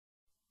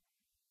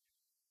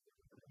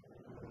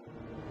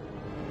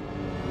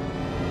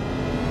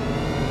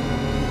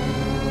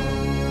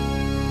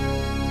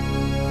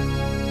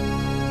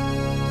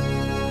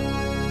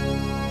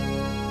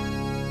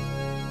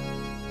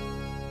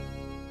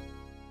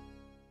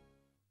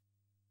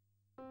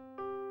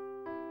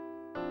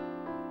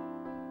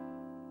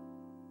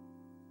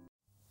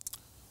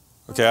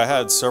Okay, I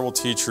had several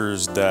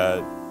teachers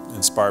that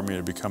inspired me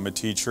to become a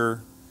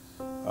teacher.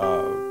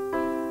 And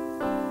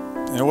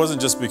it wasn't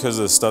just because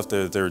of the stuff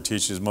that they were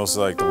teaching, it's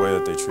mostly like the way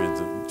that they treated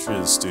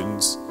the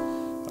students.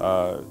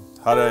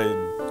 How did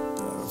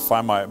I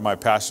find my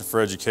passion for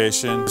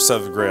education?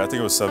 7th grade, I think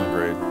it was 7th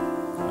grade.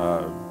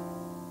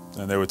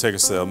 And they would take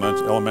us to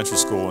elementary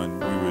school, and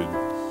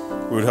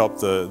we would help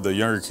the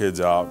younger kids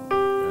out,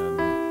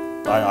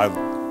 and I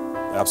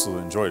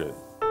absolutely enjoyed it.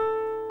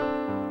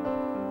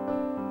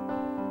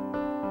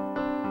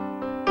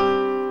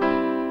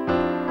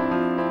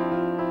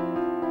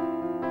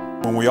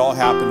 When we all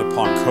happened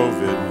upon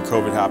COVID, when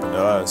COVID happened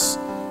to us,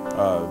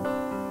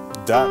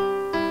 that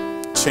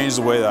changed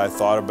the way that I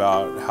thought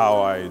about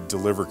how I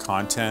deliver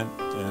content.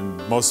 And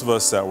most of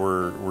us that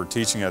were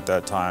teaching at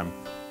that time,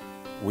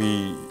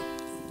 we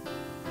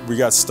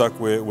got stuck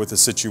with a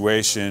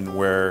situation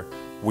where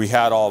we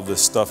had all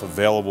this stuff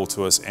available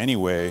to us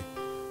anyway,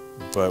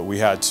 but we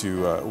had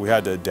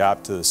to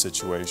adapt to the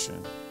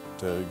situation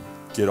to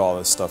get all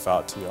this stuff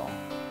out to y'all.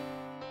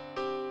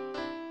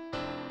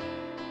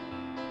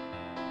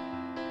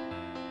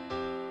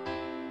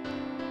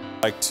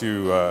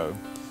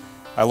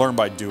 I learn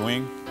by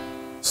doing,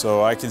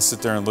 so I can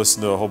sit there and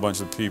listen to a whole bunch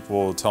of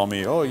people tell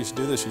me, oh, you should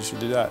do this, you should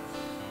do that.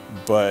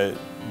 But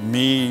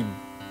me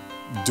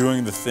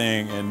doing the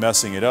thing and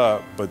messing it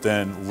up, but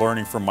then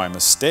learning from my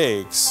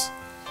mistakes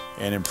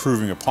and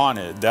improving upon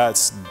it,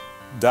 that's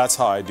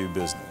how I do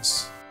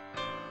business.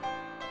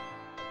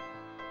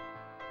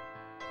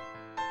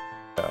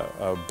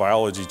 A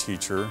biology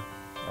teacher,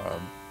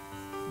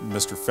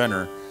 Mr.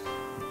 Fenner,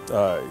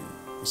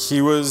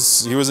 he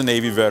was a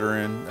Navy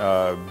veteran.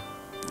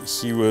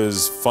 He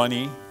was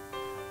funny,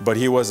 but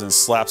he wasn't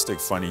slapstick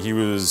funny. He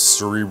was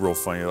cerebral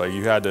funny. Like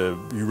you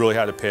really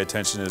had to pay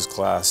attention to his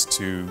class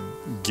to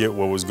get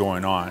what was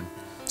going on,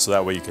 so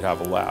that way you could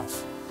have a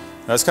laugh.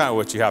 That's kind of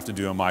what you have to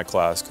do in my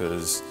class,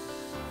 because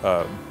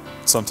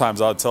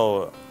sometimes I'll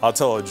tell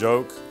a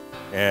joke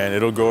and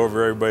it'll go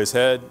over everybody's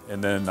head,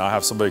 and then I'll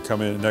have somebody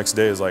come in the next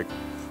day is like,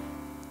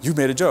 "You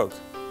made a joke."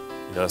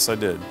 Yes, I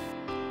did.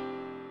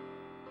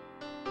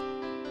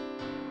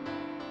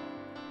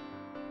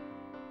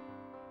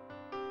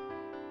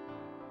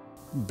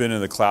 Been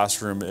in the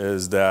classroom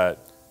is that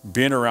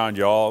being around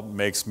y'all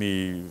keeps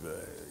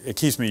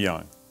me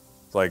young.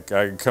 Like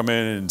I can come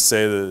in and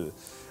say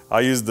I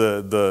use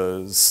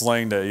the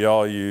slang that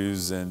y'all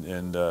use, and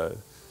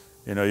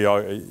you know,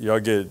 y'all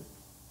get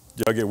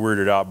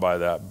weirded out by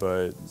that,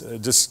 but that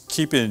just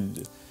keeps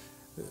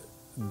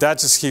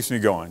me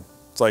going.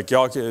 It's like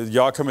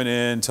y'all coming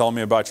in, telling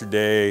me about your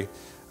day,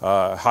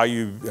 how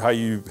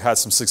you had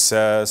some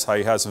success, how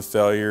you had some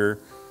failure.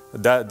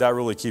 That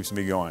really keeps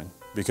me going,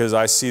 because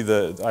I see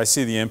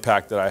the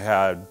impact that I've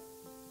had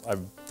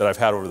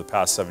over the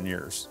past 7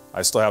 years.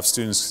 I still have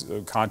students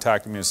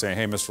contacting me and saying,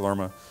 "Hey, Mr.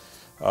 Lerma,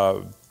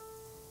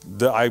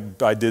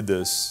 I did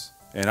this,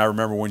 and I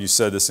remember when you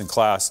said this in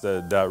class,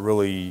 that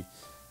really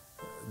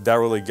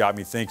got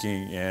me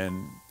thinking,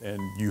 and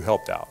you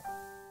helped out."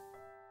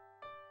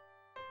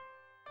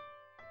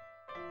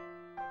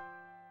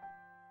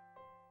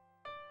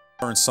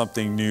 I learn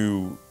something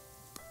new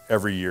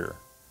every year.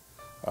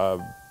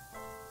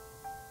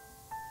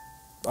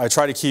 I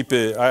try to keep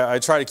it. I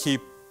try to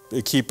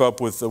keep up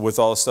with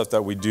all the stuff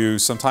that we do.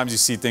 Sometimes you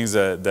see things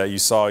that you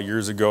saw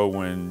years ago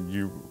when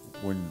you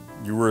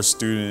were a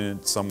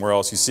student somewhere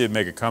else. You see it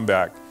make a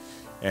comeback,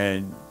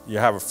 and you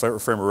have a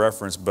frame of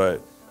reference.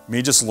 But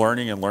me just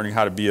learning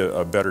how to be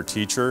a better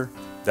teacher,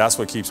 that's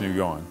what keeps me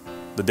going.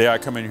 The day I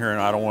come in here and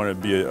I don't want to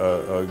be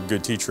a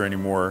good teacher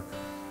anymore,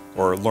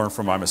 or learn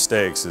from my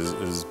mistakes,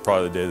 is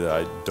probably the day that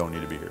I don't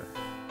need to be here.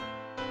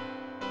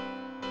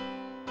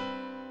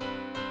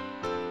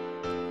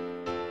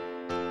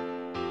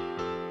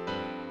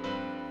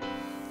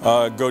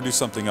 Go do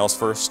something else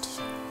first.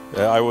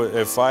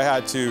 If I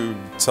had to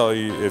tell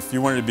you, if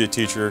you wanted to be a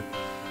teacher,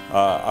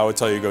 I would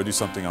tell you go do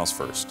something else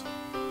first.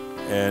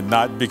 And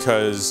not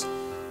because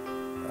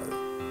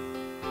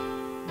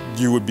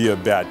you would be a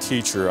bad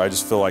teacher. I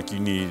just feel like you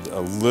need a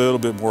little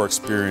bit more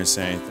experience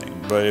than anything.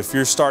 But if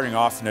you're starting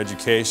off in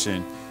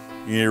education,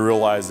 you need to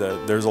realize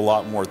that there's a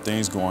lot more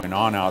things going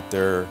on out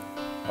there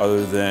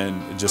other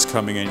than just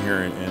coming in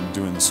here and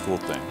doing the school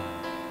thing.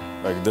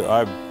 Like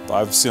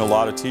I've seen a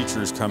lot of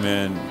teachers come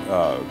in,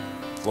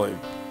 like,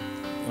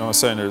 you know, I'm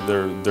saying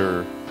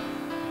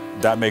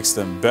that makes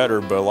them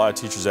better, but a lot of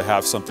teachers that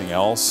have something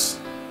else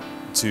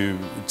to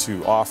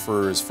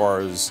offer as far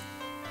as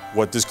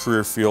what this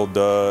career field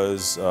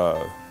does.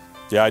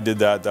 Yeah, I did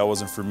that. That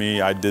wasn't for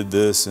me. I did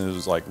this, and it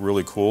was like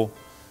really cool.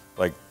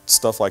 Like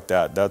stuff like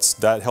that.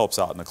 That helps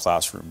out in the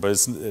classroom. But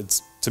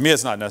it's to me,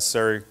 it's not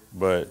necessary.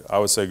 But I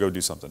would say go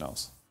do something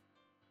else.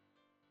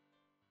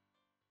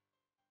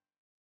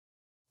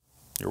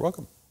 You're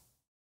welcome.